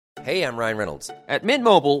Hey, I'm Ryan Reynolds. At Mint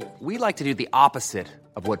Mobile, we like to do the opposite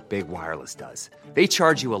of what Big Wireless does. They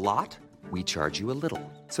charge you a lot, we charge you a little.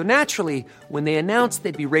 So naturally, when they announced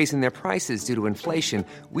they'd be raising their prices due to inflation,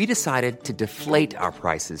 we decided to deflate our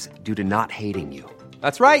prices due to not hating you.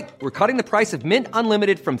 That's right. We're cutting the price of Mint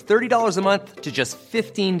Unlimited from $30 a month to just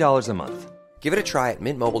 $15 a month. Give it a try at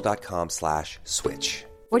mintmobile.com/switch.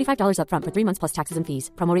 $45 up front for 3 months plus taxes and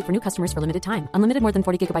fees. Promo rate for new customers for limited time. Unlimited more than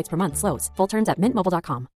 40 gigabytes per month. Slows full terms at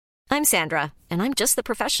mintmobile.com. I'm Sandra, and I'm just the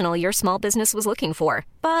professional your small business was looking for.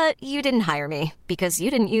 But you didn't hire me because you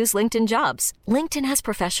didn't use LinkedIn Jobs. LinkedIn has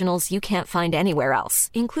professionals you can't find anywhere else,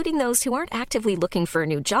 including those who aren't actively looking for a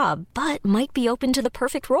new job, but might be open to the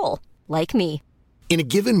perfect role, like me. In a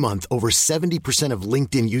given month, over 70% of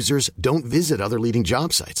LinkedIn users don't visit other leading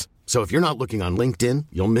job sites. So if you're not looking on LinkedIn,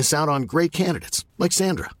 you'll miss out on great candidates like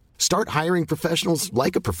Sandra. Start hiring professionals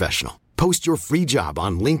like a professional. Post your free job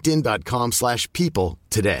on linkedin.com/people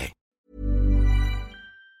today.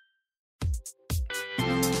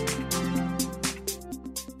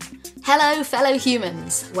 Hello, fellow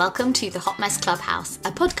humans. Welcome to the Hot Mess Clubhouse,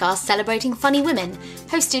 a podcast celebrating funny women,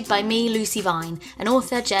 hosted by me, Lucy Vine, an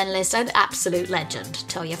author, journalist, and absolute legend.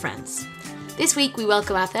 Tell your friends. This week we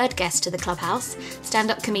welcome our third guest to the Clubhouse,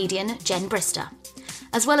 stand-up comedian Jen Brister.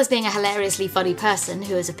 As well as being a hilariously funny person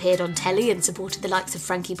who has appeared on telly and supported the likes of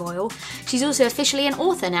Frankie Boyle, she's also officially an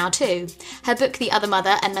author now too. Her book The Other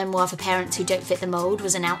Mother, a memoir for parents who don't fit the mould,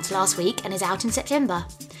 was announced last week and is out in September.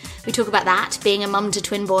 We talk about that, being a mum to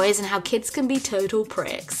twin boys and how kids can be total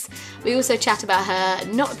pricks. We also chat about her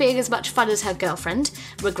not being as much fun as her girlfriend,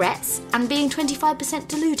 regrets, and being 25%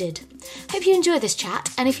 deluded. Hope you enjoy this chat,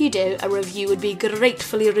 and if you do, a review would be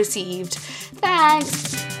gratefully received.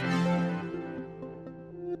 Thanks!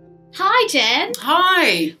 Hi, Jen.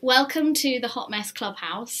 Hi. Welcome to the Hot Mess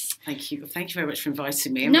Clubhouse. Thank you. Thank you very much for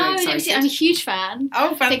inviting me. I'm very excited. Lucy, I'm a huge fan.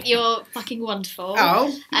 Oh, I think you're fucking wonderful.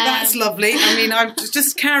 Oh, that's lovely. I mean, I'm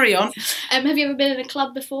just carry on. Have you ever been in a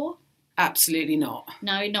club before? Absolutely not.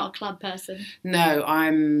 No, not a club person. No,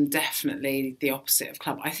 I'm definitely the opposite of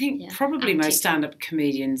club. I think probably most stand-up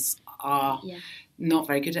comedians are not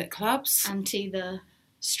very good at clubs. Anti the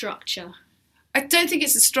structure. I don't think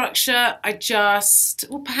it's a structure.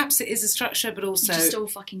 Well, perhaps it is a structure, but also... You're just all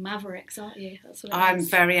fucking mavericks, aren't you? That's what I'm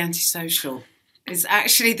very antisocial. Is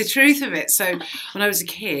actually the truth of it. So when I was a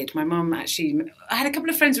kid, my mum I had a couple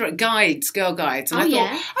of friends who were at girl guides, and I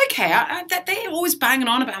thought, okay, they're always banging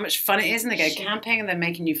on about how much fun it is, and they go camping and they're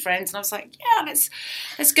making new friends, and I was like, yeah, let's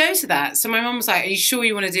go to that. So my mum was like, are you sure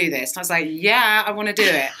you want to do this? And I was like, yeah, I want to do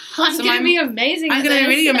it. I'm going to be amazing. I'm going to be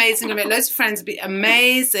really amazing. I'm going to make loads of friends. It'll be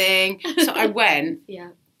amazing. So I went. Yeah.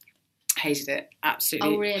 Hated it,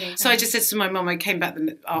 absolutely. Oh, really? So I just said to my mum, I came back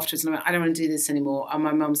afterwards and I went, I don't want to do this anymore. And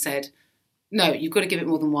my mum said, no, you've got to give it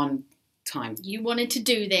more than one time. You wanted to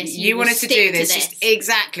do this. You wanted to do this.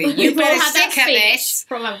 Exactly. You better stick at this.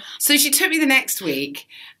 So she took me the next week,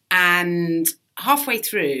 and halfway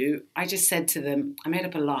through, I just said to them, I made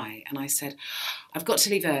up a lie, and I said, I've got to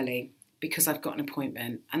leave early because I've got an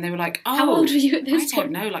appointment. And they were like, oh. How old were you at this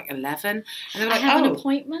point? I don't know, like 11. And they were like, I have an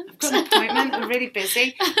appointment? I've got an appointment. I'm really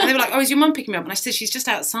busy. And they were like, oh, is your mum picking me up? And I said, she's just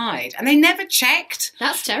outside. And they never checked.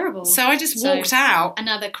 That's terrible. So I just walked out.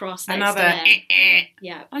 Another cross next to them.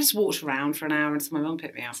 Yeah. I just walked around for an hour until my mum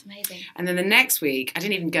picked me up. That's amazing. And then the next week, I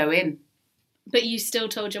didn't even go in. But you still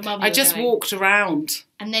told your mum I just walked around.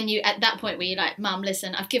 And then at that point, were you like, Mum,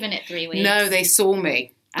 listen, I've given it 3 weeks. No, they saw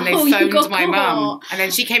me. And they phoned my mum. And then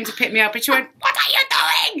she came to pick me up and she went, what are you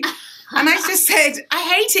doing? And I just said, I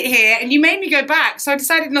hate it here and you made me go back. So I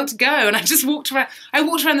decided not to go. And I just walked around. I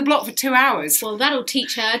walked around the block for 2 hours. Well, that'll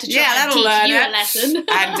teach her to try and teach you a lesson.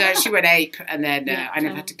 And she went ape. And then I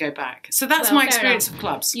never had to go back. So that's my experience of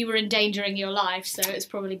clubs. You were endangering your life. So it's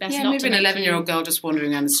probably best not to. Yeah, maybe an 11-year-old girl just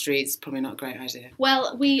wandering around the streets. Probably not a great idea.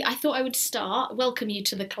 Well, I thought I would welcome you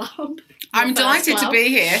to the club. I'm delighted to be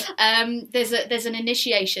here. There's an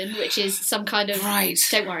initiation, which is some kind of... Right.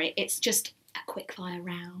 Don't worry, it's just a quick fire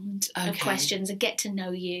round of questions, a get to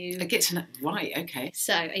know you. Right, okay.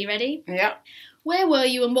 So, are you ready? Yeah. Where were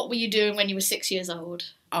you and what were you doing when you were 6 years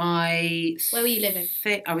old? Where were you living?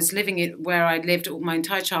 I was living where I lived all my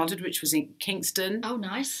entire childhood, which was in Kingston. Oh,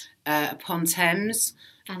 nice. Upon Thames.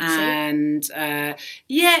 Fancy. And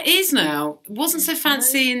it is now. It wasn't so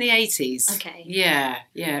fancy in the 80s. Okay. Yeah,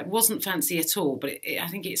 it wasn't fancy at all, but I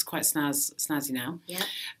think it's quite snazzy now. Yeah.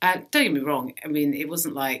 Don't get me wrong. I mean, it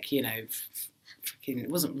wasn't like, it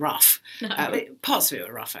wasn't rough. No. Parts of it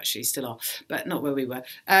were rough, actually, still are, but not where we were.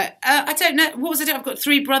 I don't know. What was I doing? I've got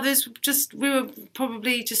 3 brothers. We were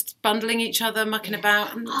probably just bundling each other, mucking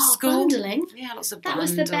about in school. Bundling? Yeah, lots of That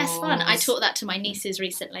bundles. was the best fun. I taught that to my nieces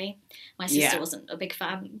recently. My sister wasn't a big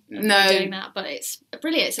fan of doing that, but it's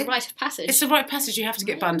brilliant. It's a rite of passage. It's a rite of passage. You have to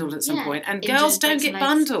get bundled at some point. And Injured, girls don't broken get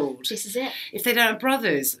legs. bundled. This is it. If they don't have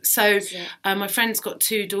brothers. So This is it. my friend's got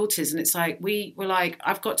 2 daughters, and it's like, we were like,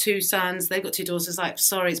 I've got 2 sons, they've got 2 daughters, like,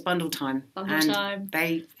 sorry, it's bundle time. Bundle time.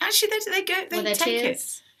 They go, they Were there take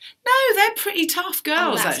tears? it. No, they're pretty tough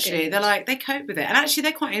girls, that's actually. good. They're like, they cope with it. And actually,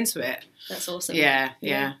 they're quite into it. That's awesome.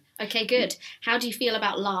 Yeah. Okay, good. How do you feel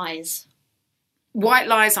about lies? White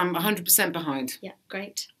lies, I'm 100% behind. Yeah,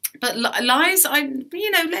 great. But lies,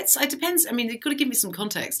 it depends. I mean, they've got to give me some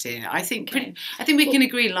context here. I think we can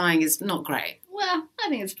agree lying is not great. Well, I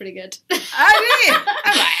think it's pretty good. Oh, do you?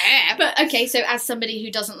 I'm like, eh. But okay, so as somebody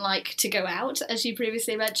who doesn't like to go out, as you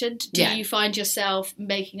previously mentioned, do you find yourself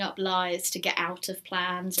making up lies to get out of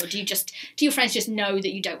plans, or do your friends just know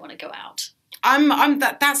that you don't want to go out?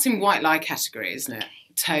 That's in white lie category, isn't it?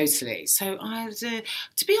 Totally. So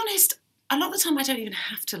to be honest, a lot of the time I don't even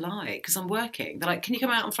have to lie because I'm working. They're like, can you come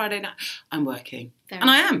out on Friday night? I'm working. Fair and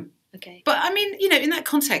enough. I am. Okay. But I mean, in that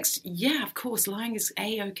context, yeah, of course, lying is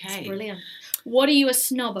A-okay. That's brilliant. What are you a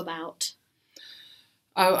snob about?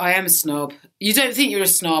 Oh, I am a snob. You don't think you're a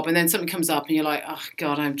snob, and then something comes up and you're like, oh,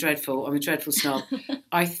 God, I'm dreadful. I'm a dreadful snob.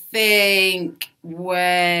 I think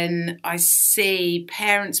when I see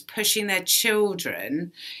parents pushing their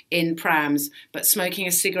children in prams but smoking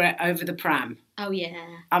a cigarette over the pram. Oh, yeah.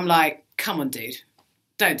 I'm like, come on, dude.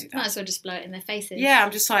 Don't do that. Might as well just blow it in their faces. Yeah,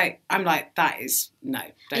 I'm like, that is, no.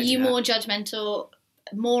 Don't Are you do that.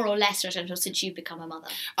 more or less judgmental since you've become a mother?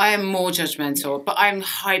 I am more judgmental, but I'm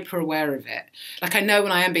hyper aware of it. Like, I know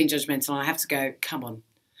when I am being judgmental and I have to go, come on.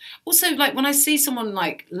 Also, like, when I see someone,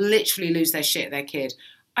 like, literally lose their shit at their kid,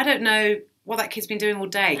 I don't know what that kid's been doing all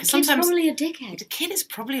day. Because sometimes probably a dickhead. The kid is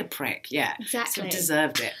probably a prick, yeah. Exactly. Sort of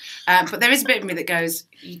deserved it. But there is a bit of me that goes,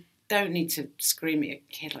 you don't need to scream at your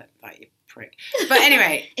kid like that, you prick. But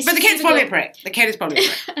anyway, but the kid's probably a prick. The kid is probably a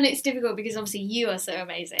prick. And it's difficult because obviously you are so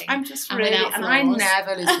amazing. I'm just and really, without and flaws.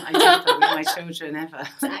 I never with my children, ever.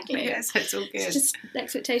 Exactly. Yeah, so it's all good. It's just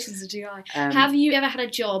expectations are too high. Have you ever had a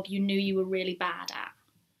job you knew you were really bad at?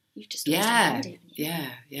 You've just always done it, haven't you?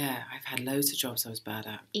 Yeah. I've had loads of jobs I was bad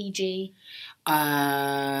at. E.g.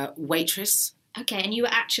 Waitress. Okay, and you were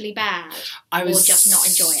actually bad? Or just not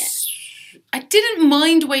enjoy it? I didn't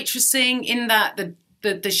mind waitressing in that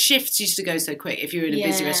the shifts used to go so quick. If you were in a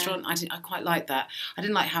busy restaurant, I quite liked that. I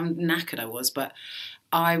didn't like how knackered I was, but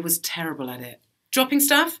I was terrible at it. Dropping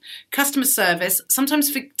stuff, customer service,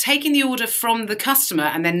 sometimes for taking the order from the customer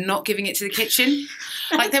and then not giving it to the kitchen.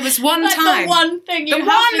 Like there was one time. The one thing you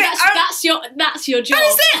have to, that's your job. That is it.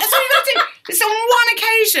 That's what you got to do. It's on one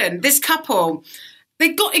occasion, this couple,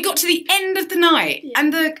 it got to the end of the night,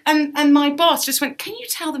 and my boss just went, "Can you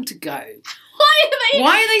tell them to go?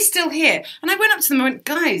 Why are they still here?" And I went up to them and went,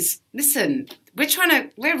 "Guys, listen, we're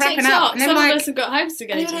wrapping up." And Some like, of us have got homes to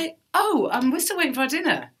go and to. they're like, "Oh, we're still waiting for our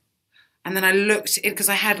dinner." And then I looked because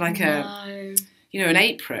I had like an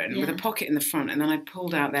apron with a pocket in the front, and then I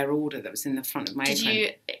pulled out their order that was in the front of my apron. Did you?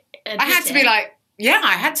 I had to be like, yeah,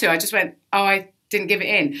 I had to. I just went, oh, I didn't give it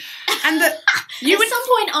in. And at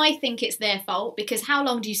some point, I think it's their fault because how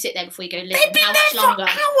long do you sit there before you go? Listen, they'd been how there much longer?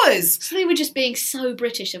 for hours. So they were just being so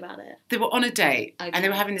British about it. They were on a date and they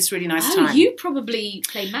were having this really nice Oh, time. you probably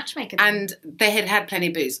played matchmaker then. And they had had plenty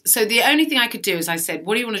of booze. So the only thing I could do is I said,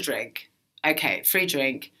 what do you want to drink? Okay, free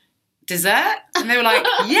drink. Dessert? And they were like,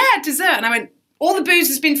 yeah, dessert. And I went, all the booze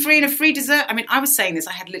has been free and a free dessert? I mean, I was saying this.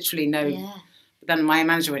 I had literally no... Yeah. But then my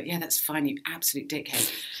manager went, yeah, that's fine, you absolute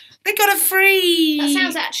dickhead. They got a free... That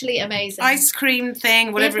sounds actually amazing. Ice cream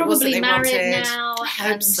thing, whatever it was that they wanted. They're probably married now, I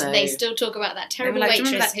hope and so. they still talk about that terrible They were like, do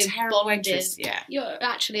you waitress remember that who terrible bonded. waitress? Yeah. You're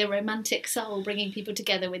actually a romantic soul, bringing people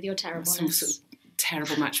together with your Some terribleness. sort of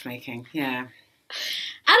terrible matchmaking, yeah.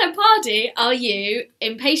 At a party, are you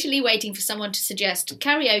impatiently waiting for someone to suggest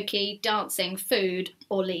karaoke, dancing, food,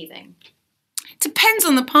 or leaving? Depends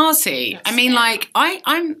on the party. That's I mean, fair. like,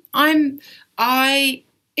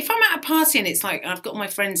 if I'm at a party and it's like I've got all my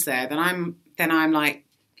friends there, then I'm like,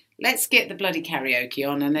 let's get the bloody karaoke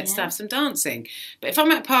on and let's have some dancing. But if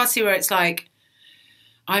I'm at a party where it's like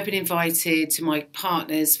I've been invited to my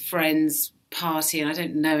partner's friend's party and I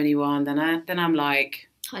don't know anyone, then I'm like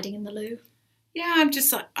Hiding in the loo? yeah, I'm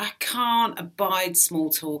just like, I can't abide small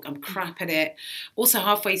talk. I'm crap at it. Also,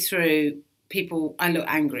 halfway through, I look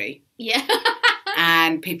angry. Yeah.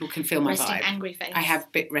 And people can feel my Resting vibe. angry face. I have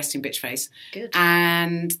resting bitch face. Good.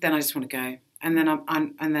 And then I just want to go. And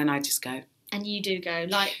then I just go. And you do go,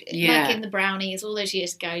 like in the Brownies all those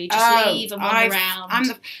years ago, you just leave and wander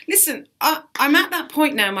around. Listen, I'm at that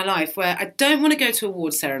point now in my life where I don't want to go to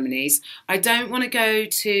award ceremonies. I don't want to go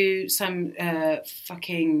to some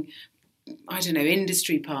fucking, I don't know,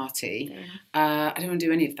 industry party. I don't want to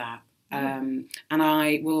do any of that. And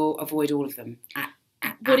I will avoid all of them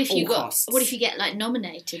What if you get like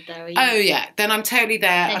nominated though? Oh yeah, then I'm totally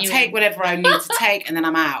there. I'll take whatever I need to take and then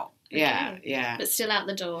I'm out. Yeah, okay. yeah. But still out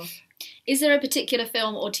the door. Is there a particular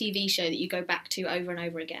film or TV show that you go back to over and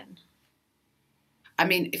over again? I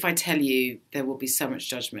mean, if I tell you, there will be so much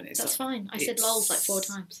judgment. That's fine. I said lols like 4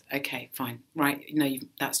 times. Okay, fine. Right. No,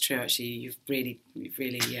 that's true, actually. You've really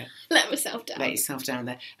let myself down. Let yourself down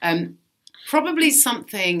there. Probably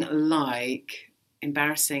something like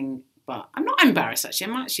embarrassing, but I'm not embarrassed,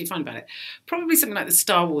 actually. I'm actually fine about it. Probably something like the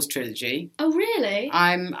Star Wars trilogy. Oh, really?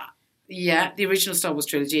 Yeah, the original Star Wars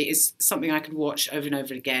trilogy is something I could watch over and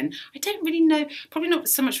over again. I don't really know, probably not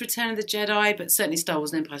so much Return of the Jedi, but certainly Star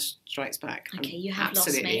Wars and Empire Strikes Back. Okay, you have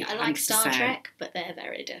lost me. I like Star Trek, but they're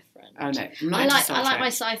very different. Oh no, I like my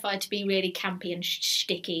sci-fi to be really campy and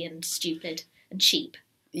sticky and stupid and cheap.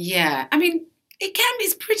 Yeah, I mean, it can be.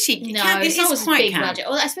 It's pretty. It's always quite big camp. Budget.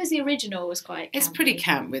 Well, I suppose the original was quite campy. It's pretty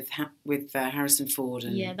camp with Harrison Ford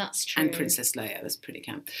and that's true. And Princess Leia. That's pretty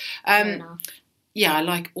camp. Fair enough. Yeah, I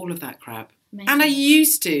like all of that crap. Amazing. And I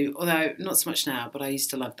used to, although not so much now, but I used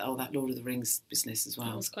to love that Lord of the Rings business as well.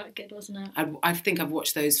 That was quite good, wasn't it? I think I've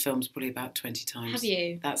watched those films probably about 20 times. Have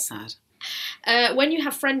you? That's sad. When you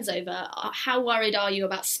have friends over, how worried are you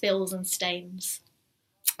about spills and stains?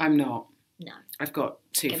 I'm not. No. I've got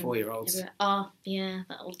 2 4-year-olds. Oh, yeah,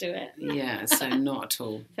 that'll do it. Yeah, so not at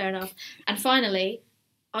all. Fair enough. And finally,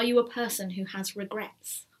 are you a person who has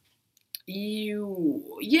regrets?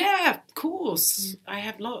 Yeah, of course. I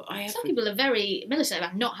have Some people are very militant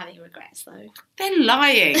about not having regrets, though. They're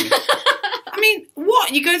lying. I mean,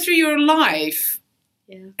 what? You go through your life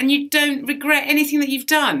and you don't regret anything that you've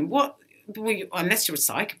done. What? Well, unless you're a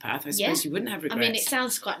psychopath, I suppose you wouldn't have regrets. I mean, it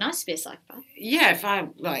sounds quite nice to be a psychopath. Yeah, if I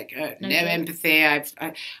have no empathy,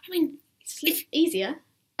 I mean, it's easier.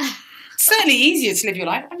 Certainly easier to live your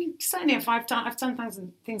life. I mean, certainly if I've done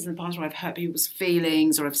things in the past where I've hurt people's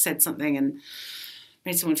feelings, or I've said something and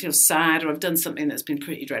made someone feel sad, or I've done something that's been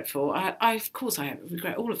pretty dreadful. Of course I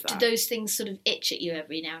regret all of that. Do those things sort of itch at you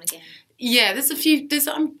every now and again? Yeah, there's a few things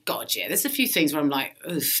where I'm like,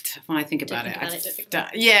 oof, when I think about it.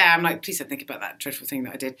 I'm like, please don't think about that dreadful thing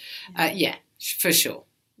that I did. Yeah, for sure.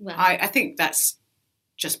 Well, I think that's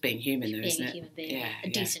just being human, though, isn't it? Being a human being. Yeah, a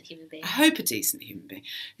decent human being. I hope a decent human being.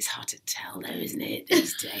 It's hard to tell, though, isn't it,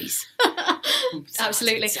 these days?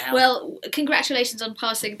 Absolutely. Well, congratulations on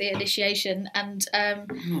passing the initiation, and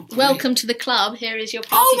welcome to the club. Here is your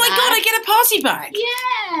party bag. Oh my God, I get a party bag!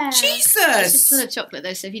 Yeah! Jesus! It's just full of chocolate,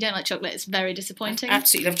 though, so if you don't like chocolate, it's very disappointing. I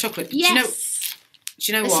absolutely love chocolate. Yes!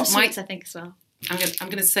 Do you know There's what? Some sweets, I think, as well. I'm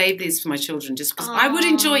going to save these for my children just because I would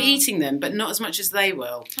enjoy eating them, but not as much as they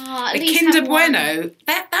will. The Kinder Bueno,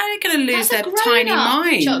 they're going to lose their tiny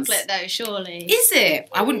minds. Chocolate, though, surely. Is it?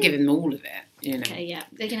 I wouldn't give them all of it. You know. Okay, yeah.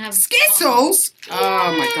 They can have Skittles.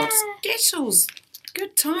 Oh my God, Skittles!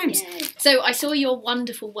 Good times. Yeah. So I saw your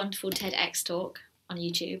wonderful, wonderful TEDx talk on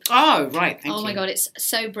YouTube. Oh right, thank you. Oh my God, it's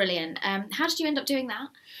so brilliant. How did you end up doing that?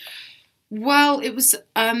 Well, it was.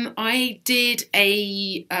 I hosted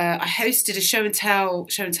a show and tell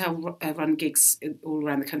run gigs all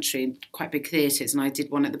around the country in quite big theatres, and I did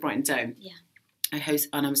one at the Brighton Dome. Yeah. And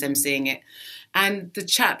I was emceeing it, and the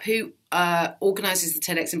chap who organises the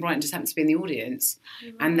TEDx in Brighton just happened to be in the audience,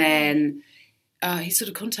 and then he sort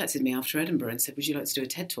of contacted me after Edinburgh and said, "Would you like to do a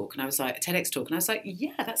TED talk?" And I was like, "A TEDx talk," and I was like,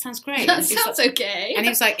 "Yeah, that sounds great." That sounds okay. And he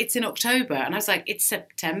was like, "It's in October," and I was like, "It's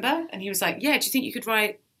September," and he was like, "Yeah, do you think you could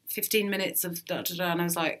write 15 minutes of da-da-da?" And I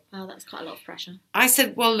was like... Oh, that's quite a lot of pressure. I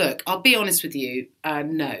said, well, look, I'll be honest with you.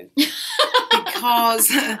 No.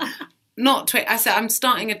 Because... I said, I'm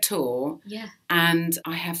starting a tour. Yeah. And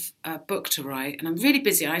I have a book to write. And I'm really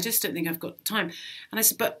busy. I just don't think I've got time. And I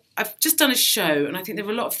said, but I've just done a show. And I think there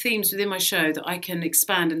are a lot of themes within my show that I can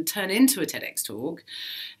expand and turn into a TEDx talk.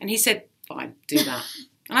 And he said, fine, do that.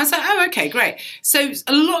 And I was like, oh, okay, great. So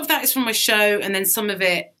a lot of that is from my show, and then some of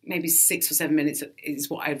it, maybe 6 or 7 minutes, is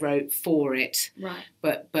what I wrote for it. Right.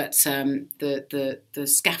 But the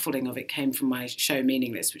scaffolding of it came from my show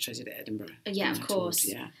Meaningless, which I did at Edinburgh. Yeah, of course.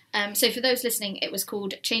 Yeah. So for those listening, it was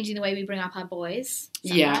called Changing the Way We Bring Up Our Boys.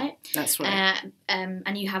 Is that right? That's right.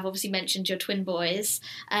 And you have obviously mentioned your twin boys.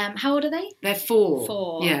 How old are they? They're 4.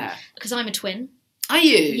 4. Yeah. Because I'm a twin. Are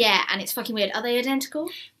you? Yeah, and it's fucking weird. Are they identical?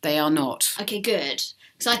 They are not. Okay, good.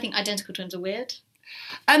 Because I think identical twins are weird.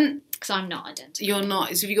 Because I'm not identical. You're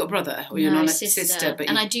not. So have you got a brother or you're not a sister?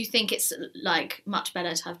 And I do think it's like much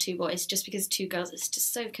better to have two boys, just because two girls, it's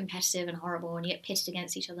just so competitive and horrible, and you get pitted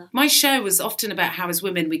against each other. My show was often about how as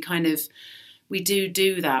women we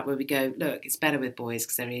do that, where we go, look, it's better with boys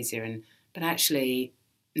because they're easier, but actually,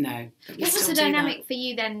 no. What was the dynamic for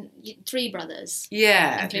you then? 3 brothers?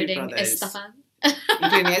 Yeah, including 3 brothers. Estefan.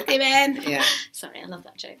 Including Esteban. Yeah. Sorry, I love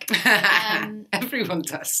that joke. Everyone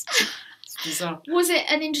does. It's bizarre. Was it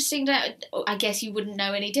an interesting day? I guess you wouldn't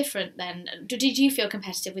know any different then. Did you feel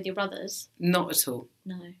competitive with your brothers? Not at all.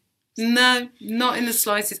 No. No, not in the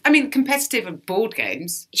slightest. I mean, competitive at board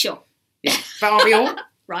games. Sure. Yeah, but are we all?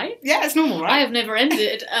 Right? Yeah, it's normal, right? I have never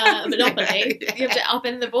ended Monopoly. Yeah. You have to up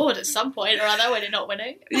in the board at some point or other when you're not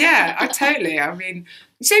winning. Yeah, I mean,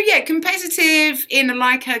 so yeah, competitive in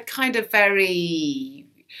like a kind of very,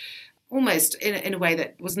 almost in a way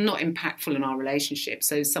that was not impactful in our relationship.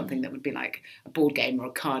 So something that would be like a board game or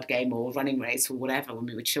a card game or a running race or whatever when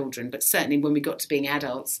we were children. But certainly when we got to being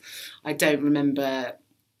adults, I don't remember.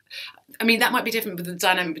 I mean, that might be different with the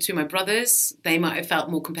dynamic between my brothers. They might have felt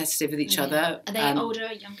more competitive with each other. Are they older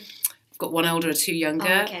or younger? I've got 1 older or 2 younger.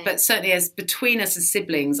 Oh, okay. But certainly as between us as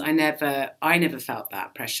siblings, I never felt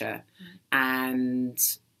that pressure. And,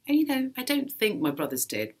 you know, I don't think my brothers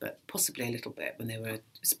did, but possibly a little bit when they were,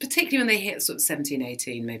 particularly when they hit sort of 17,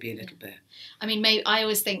 18, maybe a little bit. I mean, maybe I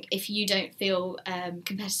always think if you don't feel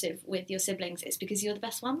competitive with your siblings, it's because you're the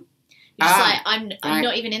best one. You're just like, I'm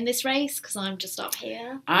not even in this race because I'm just up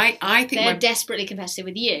here. I think they're desperately competitive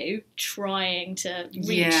with you, trying to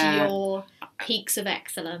reach your peaks of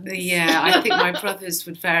excellence. Yeah, I think my brothers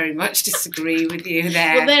would very much disagree with you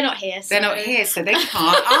there. Well, they're not here. So. They're not here, so they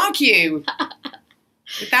can't argue.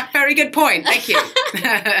 With that very good point. Thank you.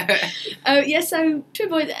 So, Twin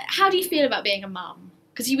Boy, how do you feel about being a mum?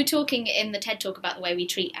 Because you were talking in the TED Talk about the way we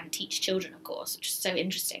treat and teach children, of course, which is so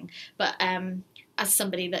interesting. But as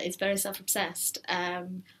somebody that is very self-obsessed,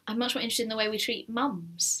 I'm much more interested in the way we treat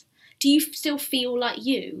mums. Do you still feel like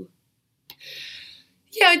you?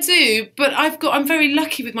 Yeah, I do, but I'm very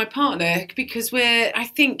lucky with my partner because I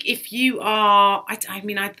think if you are, I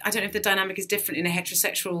don't know if the dynamic is different in a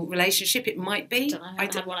heterosexual relationship. It might be. I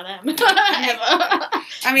don't had one of them. Ever.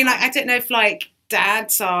 I mean, I don't know if like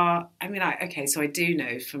dads are, so I do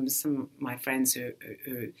know from some of my friends who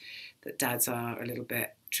that dads are a little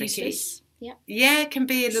bit tricky. Useless. Yeah. Yeah, it can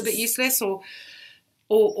be a little bit useless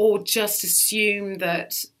or just assume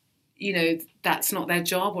that, you know, that's not their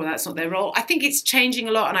job or that's not their role. I think it's changing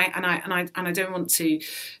a lot, and I don't want to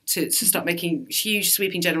start making huge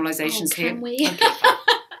sweeping generalisations here. Can we? Okay,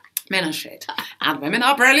 men are shit and women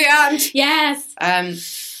are brilliant. Yes.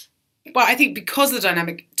 But I think because of the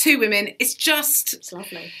dynamic, 2 women, it's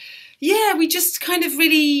lovely. Yeah, we just kind of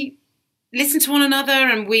really listen to one another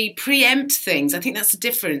and we preempt things. I think that's the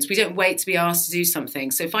difference. We don't wait to be asked to do something.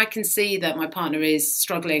 So if I can see that my partner is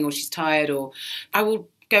struggling or she's tired, or I will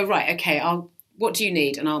go, right, okay, what do you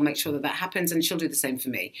need? And I'll make sure that happens, and she'll do the same for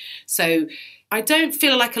me. So I don't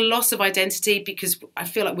feel like a loss of identity because I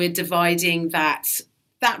feel like we're dividing that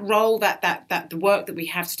role, that the work that we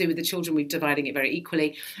have to do with the children, we're dividing it very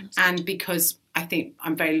equally. And because I think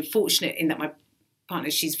I'm very fortunate in that my partner,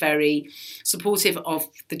 she's very supportive of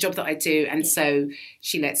the job that I do, and so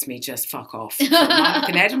she lets me just fuck off for a month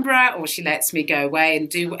in Edinburgh, or she lets me go away and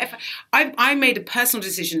do whatever. I made a personal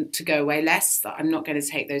decision to go away less, that I'm not going to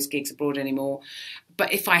take those gigs abroad anymore.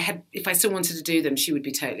 But if I still wanted to do them, she would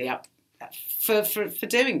be totally up for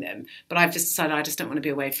doing them. But I've just decided I just don't want to be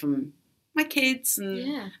away from my kids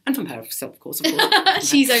and from her herself, of course.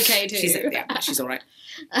 She's okay too. She's all right.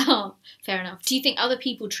 Oh, fair enough. Do you think other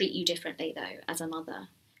people treat you differently though, as a mother?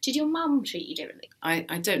 Did your mum treat you differently? I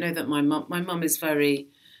don't know that my mum is very.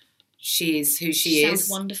 She is who she is. Sounds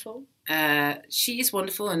wonderful. She is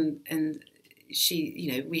wonderful, and she,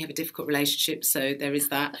 you know, we have a difficult relationship, so there is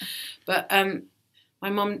that. But my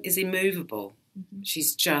mum is immovable. Mm-hmm.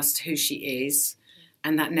 She's just who she is,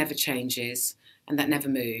 and that never changes, and that never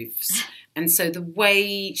moves. And so the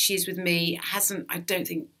way she is with me hasn't, I don't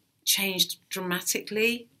think, changed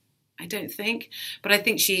dramatically. I don't think. But I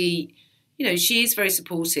think she, you know, she is very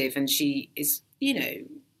supportive, and she is, you know,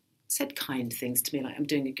 said kind things to me, like I'm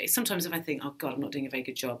doing a good. Sometimes if I think, oh God, I'm not doing a very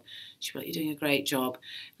good job, she'll be like, you're doing a great job.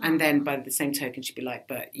 And then by the same token, she'll be like,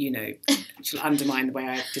 but, you know, she'll undermine the way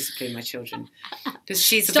I discipline my children. Because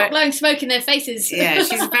she's Stop blowing smoke in their faces. Yeah,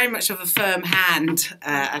 she's very much of a firm hand,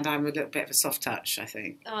 and I'm a little bit of a soft touch, I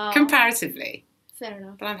think, comparatively. Fair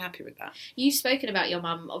enough. But I'm happy with that. You've spoken about your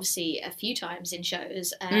mum, obviously, a few times in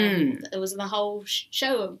shows. There was the whole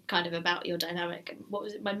show kind of about your dynamic. What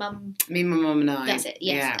was it? My mum... Me, my mum and I. That's it,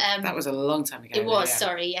 yes. Yeah, that was a long time ago. It was, yeah.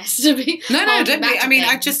 Sorry, yes. No, don't be. I mean,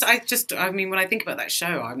 things. I mean, when I think about that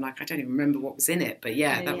show, I'm like, I don't even remember what was in it. But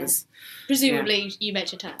yeah, that was... Presumably, you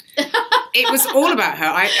mentioned her. It was all about her.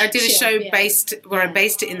 I did a show yeah. I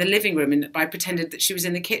based it in the living room, and I pretended that she was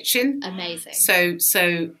in the kitchen. Amazing.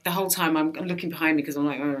 So the whole time I'm looking behind me because I'm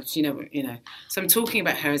like, oh, you know. So I'm talking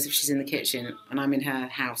about her as if she's in the kitchen and I'm in her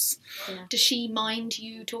house. Yeah. Does she mind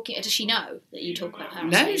you talking? Does she know that you talk about her?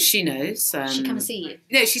 No, she knows. She come and see you.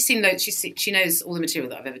 No, she knows all the material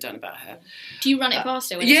that I've ever done about her. Do you run it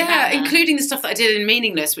past her? When yeah, including the stuff that I did in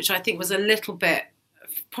Meaningless, which I think was a little bit.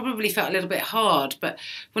 Probably felt a little bit hard, but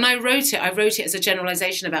when I wrote it as a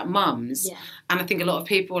generalisation about mums, and I think a lot of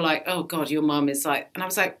people were like, "Oh God, your mum is like," and I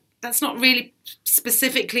was like, "That's not really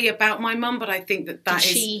specifically about my mum, but I think that is."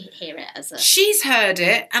 Did she hear it as a? She's heard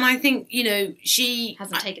it, and I think she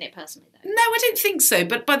hasn't taken it personally though. No, I don't think so.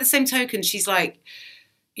 But by the same token, she's like,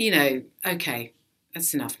 okay,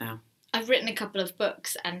 that's enough now. I've written a couple of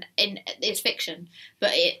books, and it's fiction,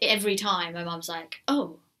 but every time my mum's like,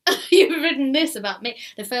 "Oh, you've written this about me."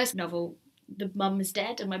 The first novel, the mum is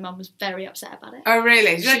dead, and my mum was very upset about it. Oh,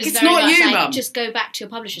 really? She like, was it's very not much you, like, Mum. Just go back to your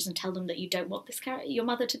publishers and tell them that you don't want this character, your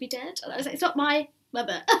mother, to be dead. And I was like, it's not my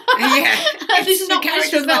mother. Yeah. This is not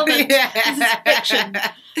Christopher Velvet. Yeah. This is fiction.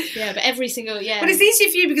 Yeah, but every single, But it's easier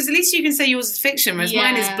for you because at least you can say yours is fiction, whereas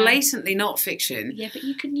mine is blatantly not fiction. Yeah, but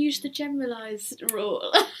you can use the generalised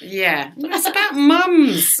rule. Yeah. But it's about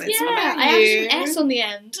mums. It's not about you. I added an S on the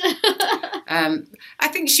end. I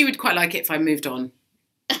think she would quite like it if I moved on.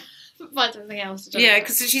 Find something else to talk Yeah, about.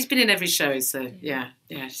 because she's been in every show, so yeah.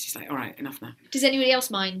 She's like, all right, enough now. Does anybody else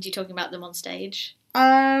mind you talking about them on stage?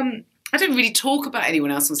 I don't really talk about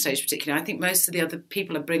anyone else on stage particularly. I think most of the other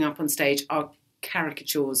people I bring up on stage are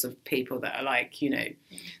caricatures of people that are like, the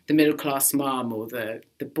middle class mum or the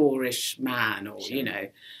boorish man, or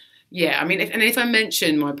Yeah, I mean, if I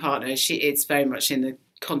mention my partner, it's very much in the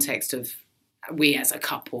context of we as a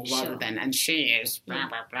couple rather than, and she is blah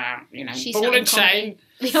blah blah, She's ball and chain.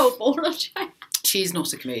 The old ball and chain. She's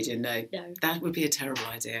not a comedian, no. That would be a terrible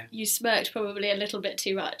idea. You smirked probably a little bit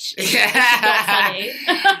too much. Yeah. It's not funny.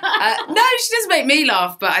 No, she does make me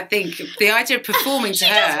laugh, but I think the idea of performing to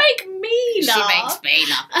her... She does make me laugh. She makes me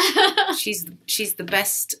laugh. She's the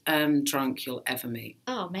best drunk you'll ever meet.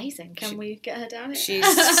 Oh, amazing. Can we get her down here? She's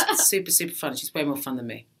super, super fun. She's way more fun than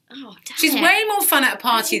me. Oh, damn. She's way more fun at a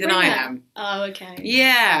party than I am. Oh, okay.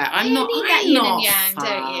 Yeah, I'm not. You need that I'm yin not and yang, fun.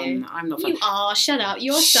 don't you? I'm not fun. You are. Shut up.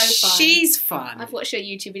 You're so fun. She's fun. I've watched your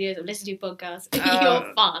YouTube videos. I've listened to your podcast.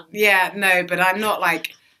 You're fun. Yeah, no, but I'm not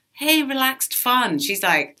like, hey, relaxed fun. She's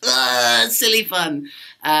like, silly fun.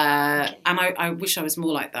 And I wish I was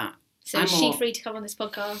more like that. So is she free to come on this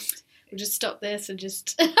podcast? We'll just stop this and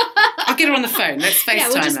just... I'll get her on the phone. Let's FaceTime her. Yeah,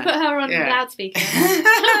 we'll just put her on loudspeaker.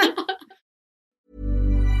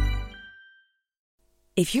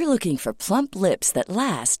 If you're looking for plump lips that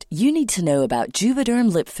last, you need to know about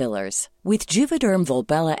Juvederm lip fillers. With Juvederm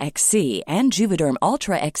Volbella XC and Juvederm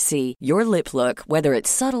Ultra XC, your lip look, whether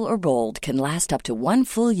it's subtle or bold, can last up to 1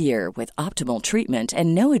 full year with optimal treatment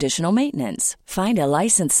and no additional maintenance. Find a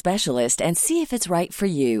licensed specialist and see if it's right for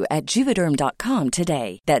you at Juvederm.com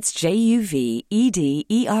today. That's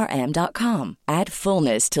JUVEDERM.com. Add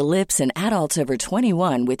fullness to lips in adults over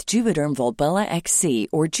 21 with Juvederm Volbella XC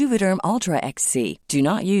or Juvederm Ultra XC. Do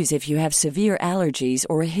not use if you have severe allergies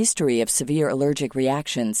or a history of severe allergic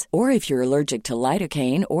reactions, or if you're allergic to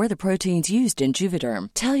lidocaine or the proteins used in Juvederm.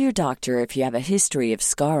 Tell your doctor if you have a history of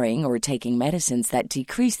scarring or taking medicines that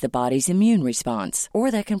decrease the body's immune response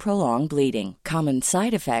or that can prolong bleeding. Common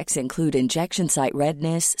side effects include injection site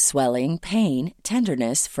redness, swelling, pain,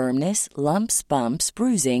 tenderness, firmness, lumps, bumps,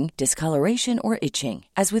 bruising, discoloration, or itching.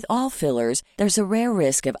 As with all fillers, there's a rare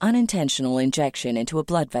risk of unintentional injection into a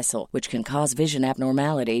blood vessel, which can cause vision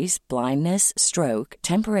abnormalities, blindness, stroke,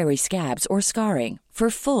 temporary scabs, or scarring. For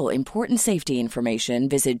full, important safety information,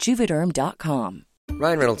 visit Juvederm.com.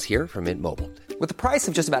 Ryan Reynolds here from Mint Mobile. With the price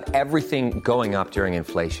of just about everything going up during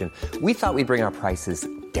inflation, we thought we'd bring our prices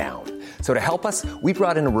down. So to help us, we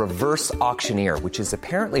brought in a reverse auctioneer, which is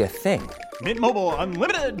apparently a thing. Mint Mobile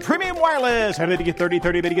Unlimited Premium Wireless. How to get 30,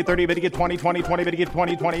 30, bit to get 30, bit to get 20, 20, 20, bit to get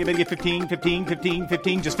 20, 20, bit to get 15, 15, 15,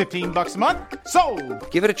 15, just $15 a month? Sold!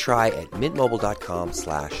 Give it a try at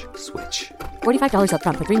mintmobile.com/switch. $45 up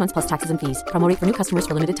front for 3 months plus taxes and fees. Promo rate for new customers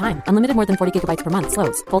for limited time. Unlimited more than 40 gigabytes per month.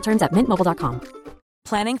 Slows full terms at mintmobile.com.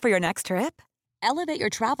 Planning for your next trip? Elevate your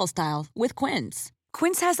travel style with Quince.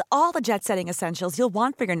 Quince has all the jet-setting essentials you'll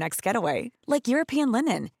want for your next getaway, like European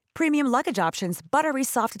linen, premium luggage options, buttery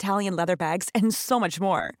soft Italian leather bags, and so much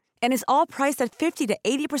more. And is all priced at 50 to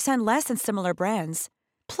 80% less than similar brands.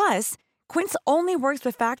 Plus, Quince only works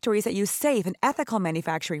with factories that use safe and ethical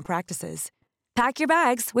manufacturing practices. Pack your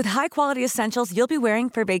bags with high-quality essentials you'll be wearing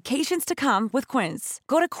for vacations to come with Quince.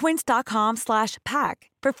 Go to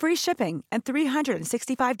quince.com/pack for free shipping and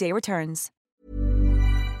 365-day returns.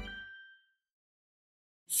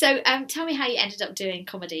 So, tell me how you ended up doing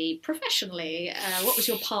comedy professionally. What was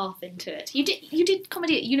your path into it? You did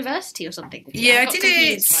comedy at university or something? Yeah, I did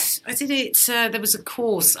it. There was a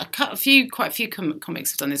course. Quite a few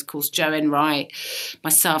comics have done this course. Jo Enright,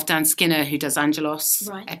 myself, Dan Skinner, who does Angelos,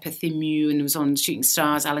 right. Epithymu, and was on Shooting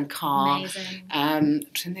Stars. Alan Carr, amazing.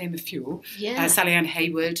 To name a few. Yeah. Sally Ann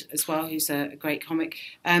Hayward as well, who's a great comic.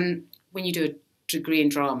 When you do a degree in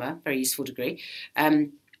drama, very useful degree.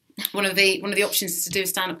 One of the options is to do a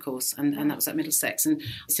stand-up course, and that was at Middlesex, and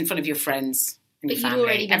it's in front of your friends and your family.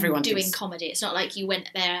 But you'd already been doing thinks... comedy. It's not like you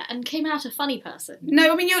went there and came out a funny person.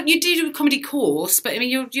 No, I mean you do a comedy course, but I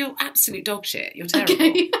mean you're absolute dog shit. You're terrible.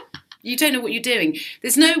 Okay. You don't know what you're doing.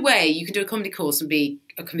 There's no way you can do a comedy course and be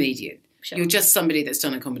a comedian. Sure. You're just somebody that's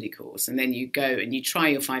done a comedy course, and then you go and you try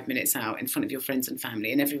your 5 minutes out in front of your friends and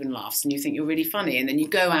family, and everyone laughs, and you think you're really funny, and then you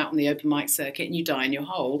go out on the open mic circuit and you die in your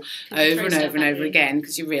hole over and over and over again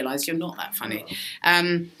because you realise you're not that funny.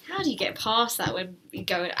 How do you get past that when you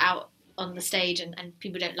go out on the stage and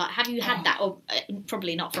people don't like? Have you had that? Or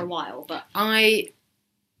probably not for a while, but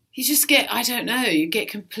you just get, I don't know, you get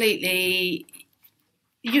completely.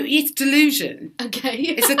 It's delusion. Okay.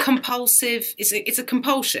 It's a compulsive. It's a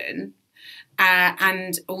compulsion.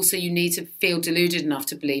 And also you need to feel deluded enough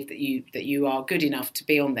to believe that you are good enough to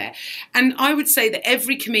be on there. And I would say that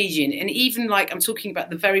every comedian, and even like I'm talking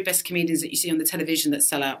about the very best comedians that you see on the television that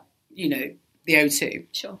sell out, the O2.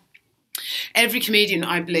 Sure. Every comedian,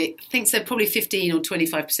 I believe, thinks they're probably 15 or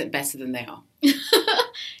 25% better than they are.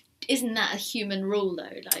 Isn't that a human rule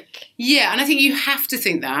though? Yeah, and I think you have to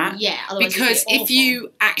think that. Yeah, otherwise because if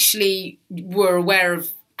you actually were aware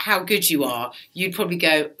of how good you are, you'd probably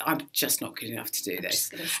go, I'm just not good enough to do this. I'm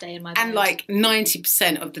just going to stay in my bed. And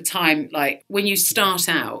 90% of the time, when you start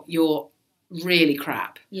out, you're really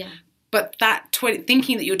crap. Yeah. But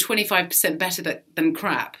thinking that you're 25% better than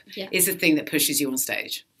crap is the thing that pushes you on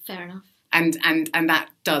stage. Fair enough. And that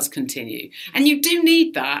does continue. And you do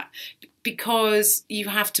need that because you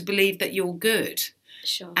have to believe that you're good.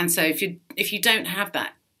 Sure. And so if you don't have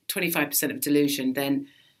that 25% of delusion, then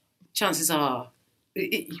chances are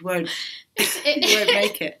you won't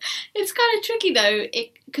make it. It's kind of tricky though,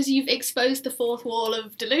 because you've exposed the fourth wall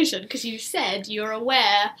of delusion, because you said you're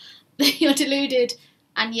aware that you're deluded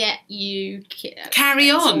and yet you carry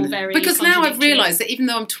on. Because now I've realised that even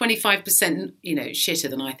though I'm 25% shitter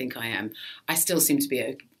than I think I am, I still seem to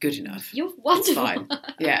be good enough. You're wonderful. It's fine.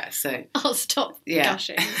 Yeah, so I'll stop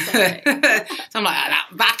gushing. So I'm like,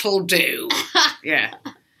 that'll do. Yeah.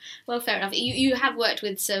 Well, fair enough. You have worked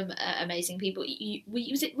with some amazing people.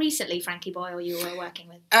 Was it recently Frankie Boyle you were working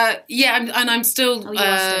with? Yeah, I'm still. Oh, you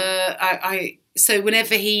are still. So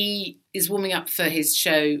whenever he is warming up for his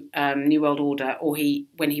show, New World Order, or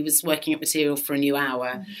when he was working up material for a new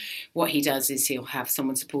hour, what he does is he'll have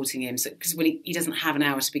someone supporting him. So because when he doesn't have an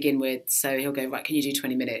hour to begin with, so he'll go, right, can you do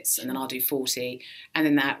 20 minutes? And then I'll do 40. And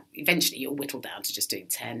then that eventually you'll whittle down to just doing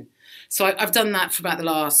 10. So I've done that for about the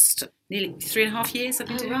last nearly 3.5 years. I've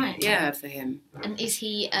been doing it. Yeah, for him. And is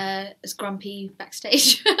he as grumpy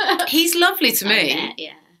backstage? He's lovely to me.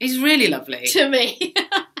 Yeah. He's really lovely. To me.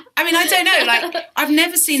 I mean, I don't know. I've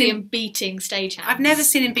never seen him beating stagehands. I've never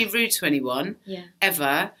seen him be rude to anyone. Yeah.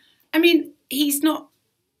 Ever. I mean, he's not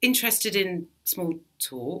interested in small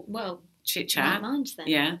talk. Well, chit chat. Minds then.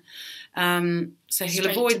 Yeah. So he'll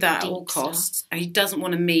avoid that at all costs, and he doesn't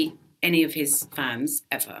want to meet any of his fans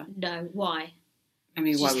ever. No. Why? I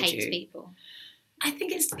mean, why would you? He hates people. I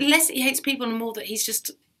think it's less that he hates people and more that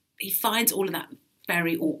he finds all of that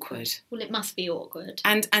very awkward. Well, it must be awkward.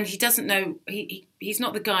 And he doesn't know, he's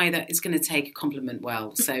not the guy that is going to take a compliment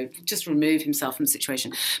well, so just remove himself from the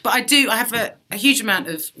situation. But I have a huge amount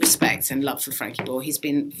of respect and love for Frankie Boyle. He's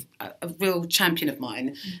been a real champion of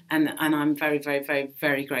mine, and I'm very, very, very,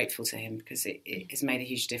 very grateful to him because it has made a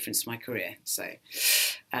huge difference to my career. So,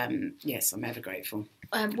 yes, I'm ever grateful.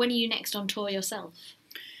 When are you next on tour yourself?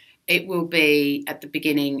 It will be at the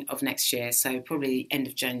beginning of next year, so probably end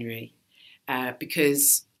of January.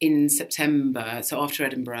 Because in September, so after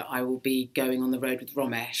Edinburgh, I will be going on the road with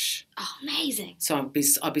Romesh. Oh, amazing! So I'll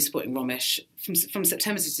be supporting Romesh from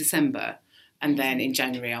September to December, and then in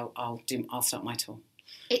January I'll start my tour.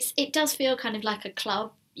 It does feel kind of like a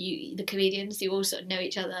club. The comedians, you all sort of know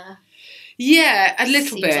each other. Yeah, a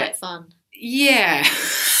little bit. Seems like fun. Yeah.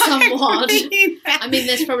 Somewhat. I mean,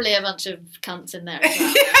 there's probably a bunch of cunts in there as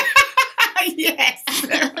well. Yes.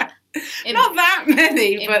 Not that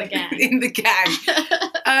many, but in the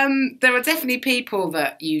gang. There are definitely people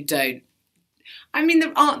that you don't. I mean,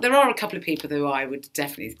 there are a couple of people who I would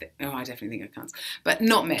definitely I definitely think are cunts, but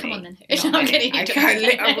not many. Come on then.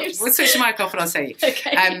 We'll switch the mic off and I'll say you.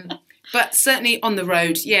 Okay. But certainly on the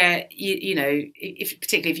road, yeah, you know,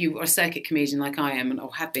 particularly if you are a circuit comedian like I am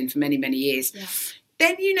or have been for many, many years,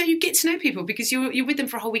 then, you know, you get to know people because you're with them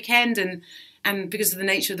for a whole weekend and because of the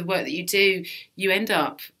nature of the work that you do, you end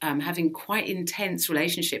up having quite intense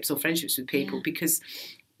relationships or friendships with people because,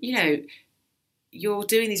 you know, you're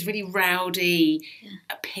doing these really rowdy,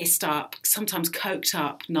 pissed up, sometimes coked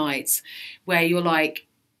up nights where you're like,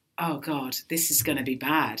 oh God, this is going to be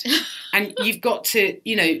bad. And you've got to,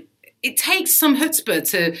 you know, it takes some chutzpah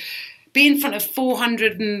to be in front of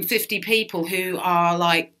 450 people who are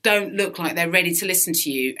like, don't look like they're ready to listen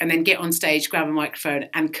to you and then get on stage, grab a microphone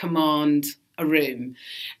and command a room.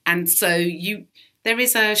 And so there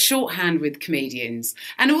is a shorthand with comedians.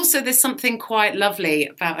 And also there's something quite lovely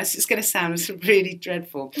about, it's going to sound really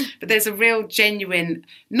dreadful, but there's a real genuine,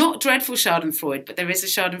 not dreadful schadenfreude, but there is a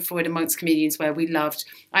schadenfreude amongst comedians where we loved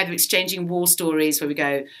either exchanging war stories where we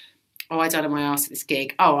go, oh, I died on my arse at this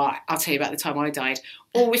gig. Oh, I'll tell you about the time I died.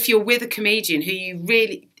 Or if you're with a comedian who you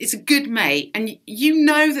really, is a good mate and you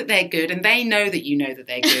know that they're good and they know that you know that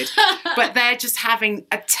they're good, but they're just having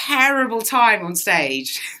a terrible time on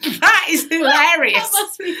stage. That is hilarious. That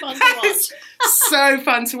must be fun to watch. So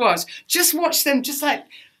fun to watch. Just watch them just like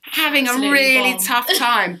having a really tough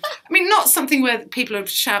time. I mean, not something where people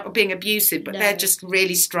are being abusive, but they're just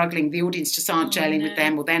really struggling. The audience just aren't gelling with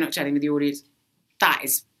them or they're not gelling with the audience. That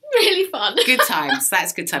is really fun. Good times.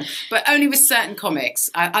 That's good time. But only with certain comics.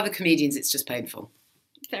 Other comedians, it's just painful.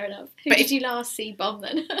 Fair enough. Who did you last see bomb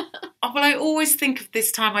then? Well, I always think of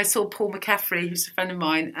this time I saw Paul McCaffrey, who's a friend of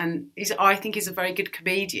mine, and I think he's a very good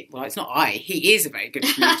comedian. Well, it's not he is a very good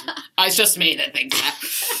comedian. It's just me that thinks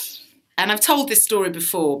that. And I've told this story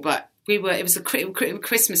before, but it was a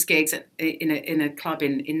Christmas gigs in a club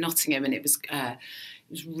in Nottingham, and it was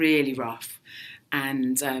really rough.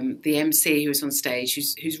 And the MC who was on stage,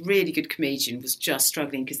 who's really good comedian, was just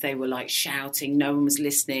struggling because they were like shouting. No one was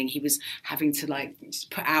listening. He was having to like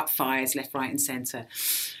just put out fires left, right, and centre.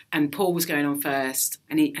 And Paul was going on first,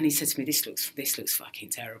 and he said to me, "This looks fucking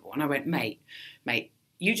terrible." And I went, "Mate,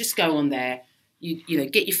 you just go on there. You know,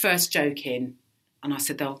 get your first joke in." And I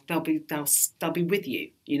said, they'll be with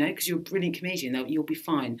you, you know, because you're a brilliant comedian. You'll be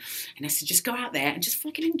fine. And I said, just go out there and just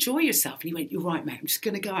fucking enjoy yourself. And he went, you're right, mate. I'm just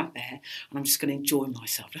going to go out there and I'm just going to enjoy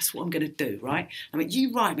myself. That's what I'm going to do, right? I went,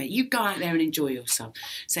 you right, mate. You go out there and enjoy yourself.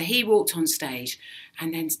 So he walked on stage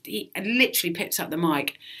and then he literally picked up the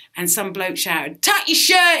mic and some bloke shouted, tuck your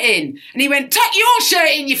shirt in. And he went, tuck your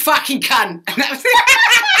shirt in, you fucking cunt. And that was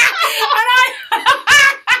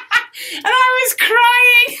and I was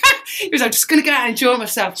crying. He was like, I'm just going to go out and enjoy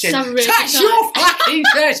myself, Jen. Really touch your fucking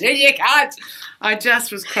shirt in, you can't. I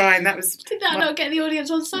just was crying. That was. Did that not get the audience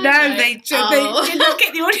on side? No, they did not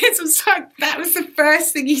get the audience on side. That was the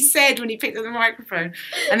first thing he said when he picked up the microphone.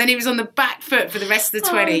 And then he was on the back foot for the rest of the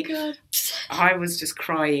 20. Oh, God. I was just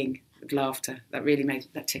crying with laughter. That really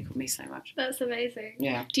tickled me so much. That's amazing.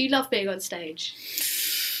 Yeah. Do you love being on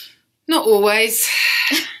stage? Not always.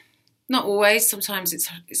 Not always.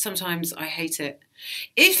 Sometimes I hate it.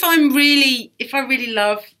 If I really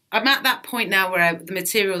love, I'm at that point now where the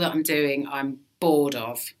material that I'm doing, I'm bored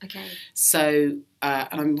of. Okay. So, and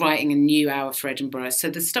I'm writing a new hour for Edinburgh. So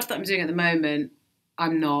the stuff that I'm doing at the moment,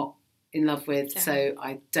 I'm not in love with. Yeah. So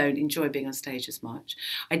I don't enjoy being on stage as much.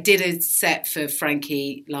 I did a set for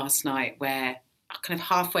Frankie last night where kind of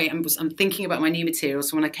halfway, I'm thinking about my new material.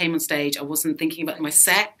 So when I came on stage, I wasn't thinking about my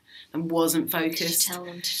set and wasn't focused. Did you tell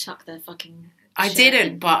them to tuck their fucking I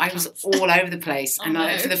didn't, but I was all over the place. And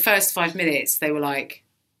for the first 5 minutes, they were like,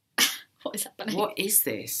 what is happening? What is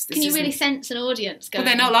this? Can you really sense an audience going?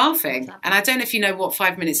 Well, they're not laughing. And I don't know if you know what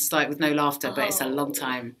 5 minutes is like with no laughter, but it's a long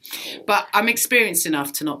time. But I'm experienced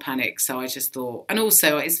enough to not panic. So I just thought, and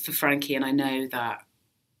also it's for Frankie, and I know that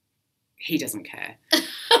he doesn't care.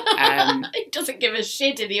 He doesn't give a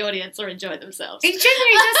shit if the audience or enjoy themselves. He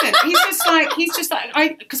genuinely doesn't. He's just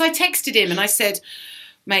like, because I texted him and I said,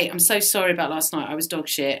 mate, I'm so sorry about last night. I was dog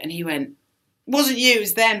shit. And he went, wasn't you, it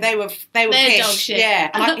was them. They were pish. Dog shit.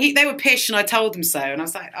 Yeah. And they were pish and I told them so. And I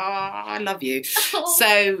was like, oh, I love you.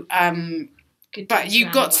 So, but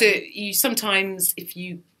you've got to, sometimes if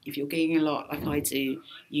you're gigging a lot like I do,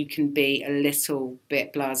 you can be a little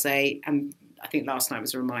bit blasé. And I think last night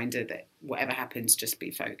was a reminder that whatever happens, just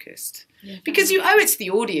be focused. Yeah, because you owe it to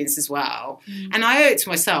the audience as well. And I owe it to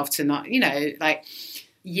myself to not,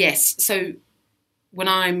 yes. So when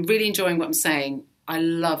I'm really enjoying what I'm saying, I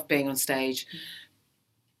love being on stage.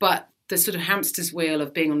 But the sort of hamster's wheel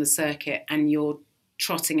of being on the circuit and you're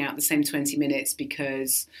trotting out the same 20 minutes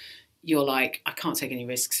because you're like, I can't take any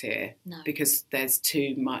risks here because there's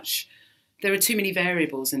too much. There are too many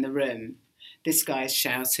variables in the room. This guy's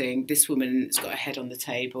shouting, this woman's got her head on the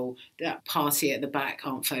table, that party at the back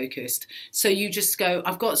aren't focused. So you just go,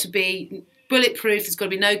 I've got to be bulletproof, there's got to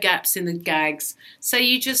be no gaps in the gags. So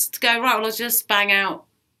you just go, right, well, I'll just bang out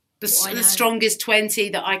the strongest 20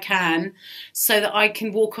 that I can so that I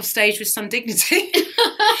can walk off stage with some dignity.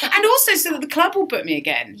 And also so that the club will book me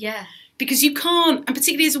again. Yeah. Because you can't, and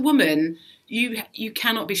particularly as a woman, you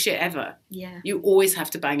cannot be shit ever. Yeah. You always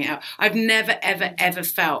have to bang it out. I've never, ever, ever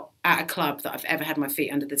felt at a club that I've ever had my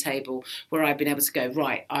feet under the table where I've been able to go,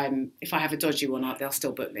 right, if I have a dodgy one, they'll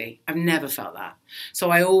still book me. I've never felt that.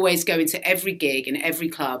 So I always go into every gig and every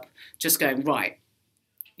club just going, right,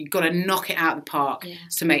 you've got to knock it out of the park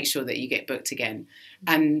to make sure that you get booked again.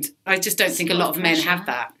 And I just don't think a lot of men have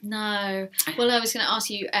that. No. Well, I was going to ask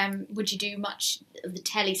you, would you do much of the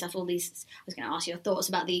telly stuff, all these... I was going to ask your thoughts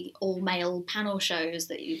about the all-male panel shows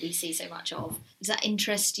that we see so much of. Does that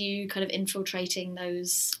interest you, kind of infiltrating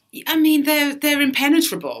those? I mean, they're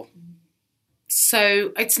impenetrable.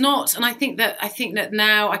 So it's not, and I think that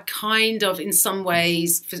now I kind of, in some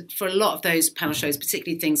ways, for a lot of those panel shows,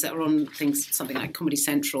 particularly things that are on something like Comedy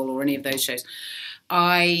Central or any of those shows,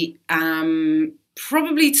 I am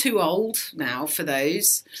probably too old now for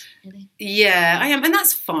those. Really? Yeah, I am, and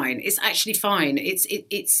that's fine. It's actually fine.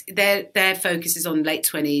 It's their focus is on late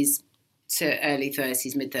 20s to early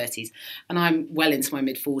 30s, mid 30s, and I'm well into my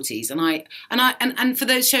mid 40s, and for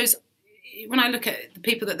those shows. When I look at the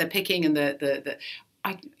people that they're picking and I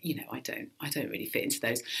don't really fit into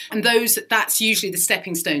those. And that's usually the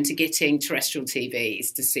stepping stone to getting terrestrial TV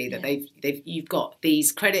is to see that you've got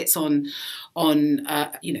these credits on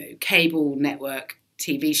cable network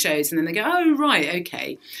TV shows, and then they go, oh right,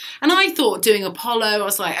 okay. And I thought doing Apollo, I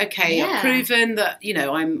was like, okay, I've proven that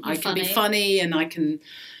I can be funny and I can,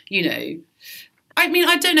 I mean,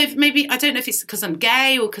 I don't know if it's because I'm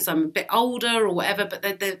gay or because I'm a bit older or whatever, but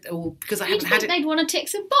or because I haven't had it. They'd want to tick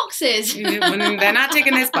some boxes. They're not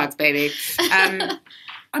ticking this box, baby.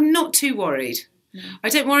 I'm not too worried. No. I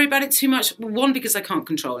don't worry about it too much. One, because I can't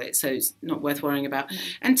control it, so it's not worth worrying about. No.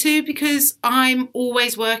 And two, because I'm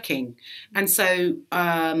always working. And so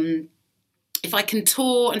if I can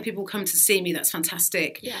tour and people come to see me, that's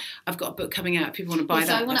fantastic. Yeah. I've got a book coming out. If people want to buy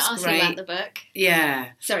that, I want to ask you about the book. Yeah.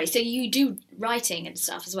 Sorry, so you do writing and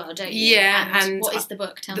stuff as well, don't you? Yeah. And what is the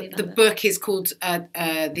book? Tell me about it. The book is called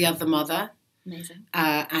The Other Mother. Amazing.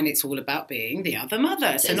 And it's all about being the other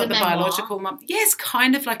mother. So not the biological mum. Yeah, it's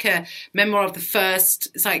kind of like a memoir of the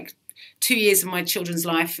first, it's like 2 years of my children's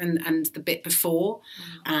life and the bit before.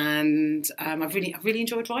 Wow. And I've really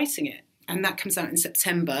enjoyed writing it. And that comes out in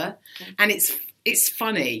September. Okay. And it's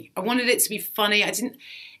funny. I wanted it to be funny. I didn't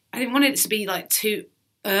want it to be like too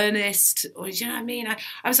earnest, or do you know what I mean?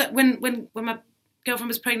 I was like, when my girlfriend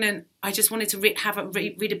was pregnant, I just wanted to read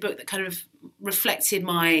a book that kind of reflected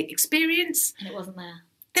my experience. And it wasn't there.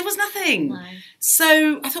 There was nothing. No.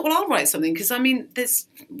 So I thought, well, I'll write something, because I mean,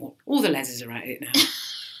 all the letters are at it now.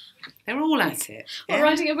 They're all at it. Well, yeah?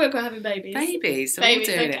 Writing a book or having babies? Babies. So babies,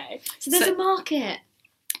 we're doing okay. It. So there's a market.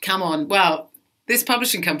 Come on. Well, this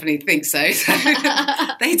publishing company thinks so.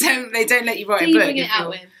 They don't let you write a book. Who are you bringing it out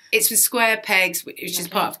with? It's with Square Pegs, which is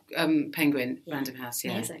part of Penguin Random House.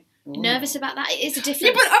 Yeah. Amazing. Nervous about that? It is a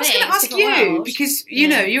different but I was going to ask you world. Because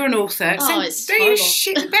you're an author. Oh, it's don't horrible. You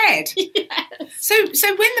shit the bed? Yes. So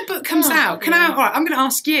when the book comes out, all right, I'm going to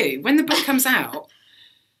ask you, when the book comes out,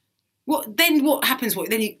 what happens?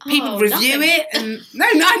 People review nothing. it, and no,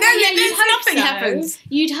 I know nothing happens.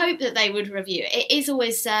 You'd hope that they would review it. It is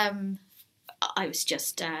always. I was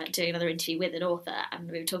just doing another interview with an author,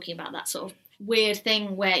 and we were talking about that sort of weird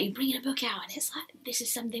thing where you bring a book out and it's like, this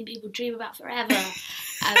is something people dream about forever,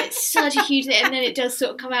 and it's such a huge thing, and then it does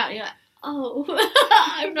sort of come out and you're like, oh,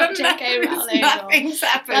 I'm not J.K. Rowling.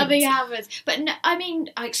 Nothing happens. But no, I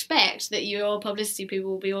mean, I expect that your publicity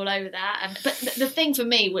people will be all over that. But the thing for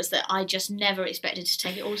me was that I just never expected to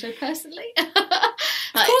take it all so personally. Of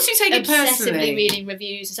course you take it personally. Obsessively reading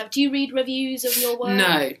reviews and stuff. Do you read reviews of your work?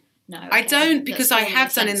 No, okay. I don't, because I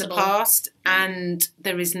have done in the past, and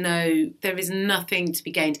there is nothing to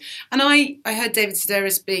be gained. And I heard David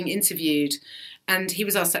Sedaris being interviewed, and he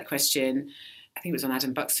was asked that question. I think it was on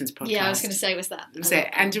Adam Buxton's podcast. Yeah, I was going to say, was that? Was it?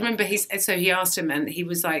 And do you remember he asked him, and he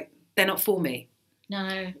was like, "They're not for me."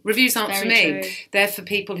 No. Reviews aren't for me. True. They're for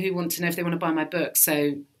people who want to know if they want to buy my book.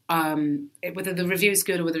 So whether the review is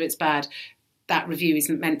good or whether it's bad, that review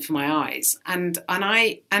isn't meant for my eyes. And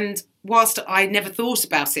whilst I never thought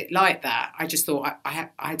about it like that, I just thought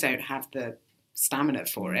I don't have the stamina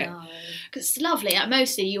for it. No, because it's lovely.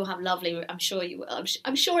 Mostly you'll have lovely. I'm sure you will.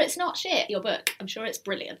 I'm sure it's not shit. Your book. I'm sure it's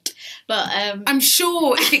brilliant. But I'm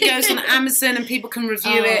sure if it goes on Amazon and people can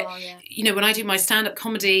review it. Yeah. You know, when I do my stand-up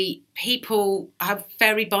comedy, people are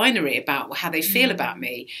very binary about how they feel about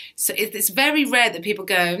me. So it's very rare that people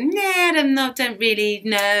go, nah, don't really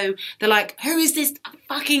know. They're like, who is this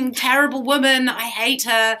fucking terrible woman? I hate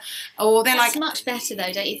her. Or they're That's like, much better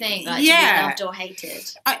though, don't you think? Like, to be loved or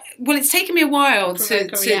hated. Well, it's taken me a while to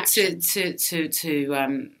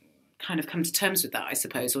kind of come to terms with that, I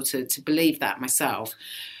suppose, or to believe that myself.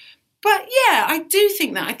 But yeah, I do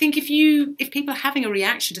think that. I think if people are having a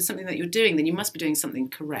reaction to something that you're doing, then you must be doing something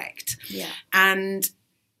correct. Yeah. And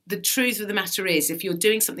the truth of the matter is, if you're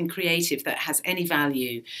doing something creative that has any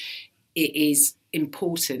value, it is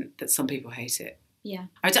important that some people hate it. Yeah.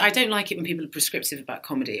 I don't like it when people are prescriptive about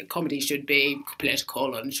comedy. Comedy should be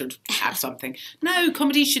political and should have something. No,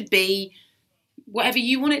 comedy should be whatever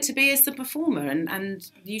you want it to be as the performer, and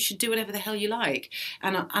you should do whatever the hell you like.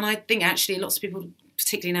 And I think actually lots of people,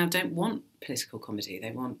 particularly now, don't want political comedy.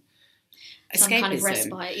 They want some escapism. kind of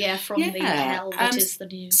respite, from the hell that is the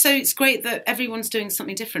news. So it's great that everyone's doing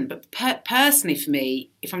something different. But personally for me,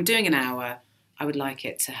 if I'm doing an hour, I would like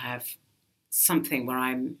it to have something where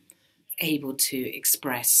I'm able to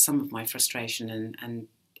express some of my frustration and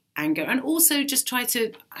anger, and also just try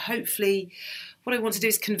to, hopefully, what I want to do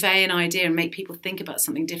is convey an idea and make people think about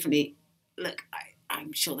something differently. Look,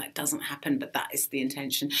 I'm sure that doesn't happen, but that is the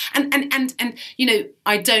intention. And you know,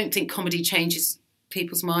 I don't think comedy changes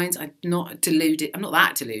people's minds. I'm not deluded. I'm not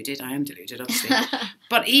that deluded. I am deluded, obviously.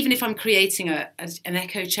 But even if I'm creating an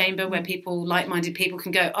echo chamber where people, like-minded people,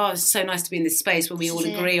 can go, oh, it's so nice to be in this space where we all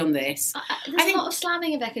agree on this. There's a lot of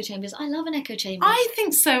slamming of echo chambers. I love an echo chamber. I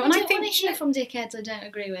think so. And I think want to hear from dickheads I don't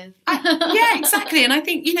agree with. Yeah, exactly. And I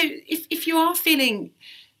think, you know, if you are feeling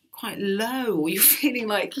quite low, or you're feeling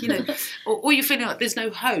like, you know, or you're feeling like there's no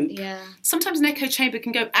hope, sometimes an echo chamber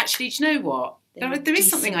can go, actually, do you know what? There is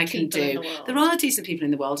something I can do. There are decent people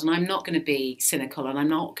in the world, and I'm not going to be cynical, and I'm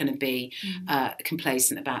not going to be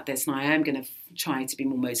complacent about this, and I am going to try to be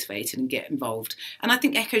more motivated and get involved. And I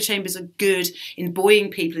think echo chambers are good in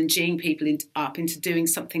buoying people and geeing people up into doing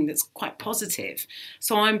something that's quite positive.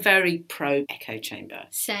 So I'm very pro echo chamber.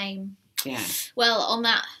 Same. Yeah. Well, on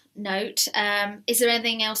that note, is there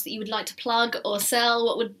anything else that you would like to plug or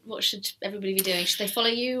sell? What should everybody be doing? Should they follow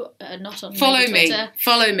you? Not on Twitter?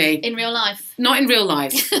 Follow me in real life. Not in real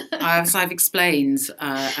life. As I've explained,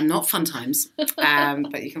 I'm not Fun Times,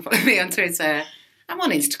 but you can follow me on Twitter. I'm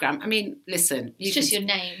on Instagram. I mean, listen. It's just your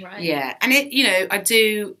name, right? Yeah. And I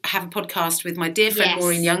do have a podcast with my dear friend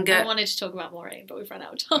Maureen Younger. I wanted to talk about Maureen, but we've run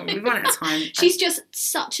out of time. We've run out of time. She's just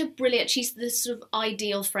such a brilliant, she's the sort of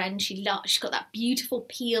ideal friend. She's got that beautiful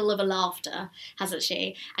peel of a laughter, hasn't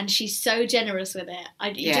she? And she's so generous with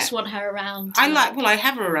it. You just want her around. I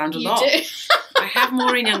have her around a lot. Do. I have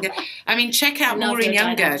Maureen Younger. I mean, check out Maureen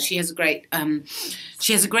Younger. Dynamic. She has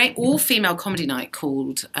a great all-female comedy night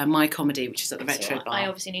called My Comedy, which is at the Retro Bar. I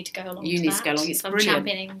obviously need to go along. You need to go along. It's brilliant.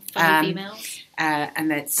 Championing funny females.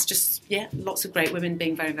 And it's just lots of great women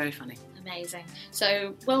being very, very funny. Amazing.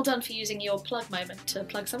 So well done for using your plug moment to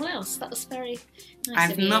plug someone else. That was very nice. I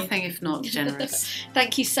have nothing if not generous.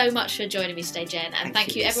 Thank you so much for joining me today, Jen. And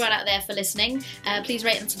thank you everyone out there for listening. Please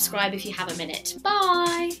rate and subscribe if you have a minute.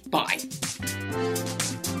 Bye. Bye.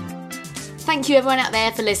 Thank you everyone out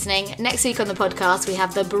there for listening. Next week on the podcast we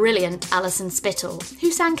have the brilliant Alison Spittle,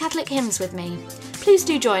 who sang Catholic hymns with me. Please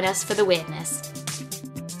do join us for the weirdness.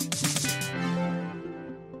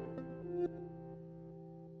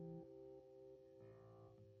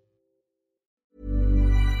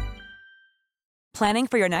 Planning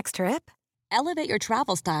for your next trip? Elevate your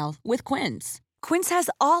travel style with Quince. Quince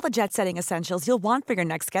has all the jet-setting essentials you'll want for your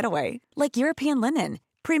next getaway, like European linen,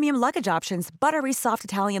 premium luggage options, buttery soft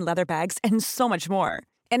Italian leather bags, and so much more.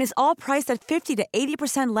 And is all priced at 50 to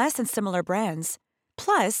 80% less than similar brands.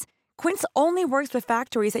 Plus, Quince only works with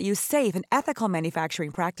factories that use safe and ethical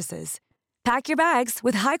manufacturing practices. Pack your bags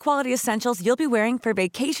with high-quality essentials you'll be wearing for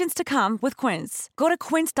vacations to come with Quince. Go to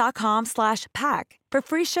quince.com/pack for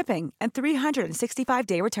free shipping and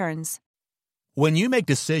 365-day returns. When you make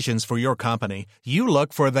decisions for your company, you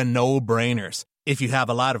look for the no-brainers. If you have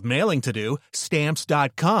a lot of mailing to do,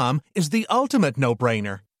 Stamps.com is the ultimate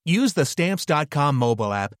no-brainer. Use the Stamps.com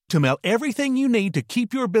mobile app to mail everything you need to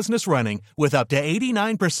keep your business running with up to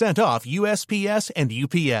 89% off USPS and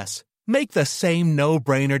UPS. Make the same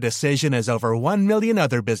no-brainer decision as over 1 million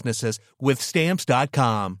other businesses with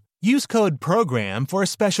Stamps.com. Use code PROGRAM for a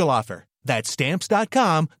special offer. That's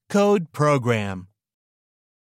Stamps.com, code PROGRAM.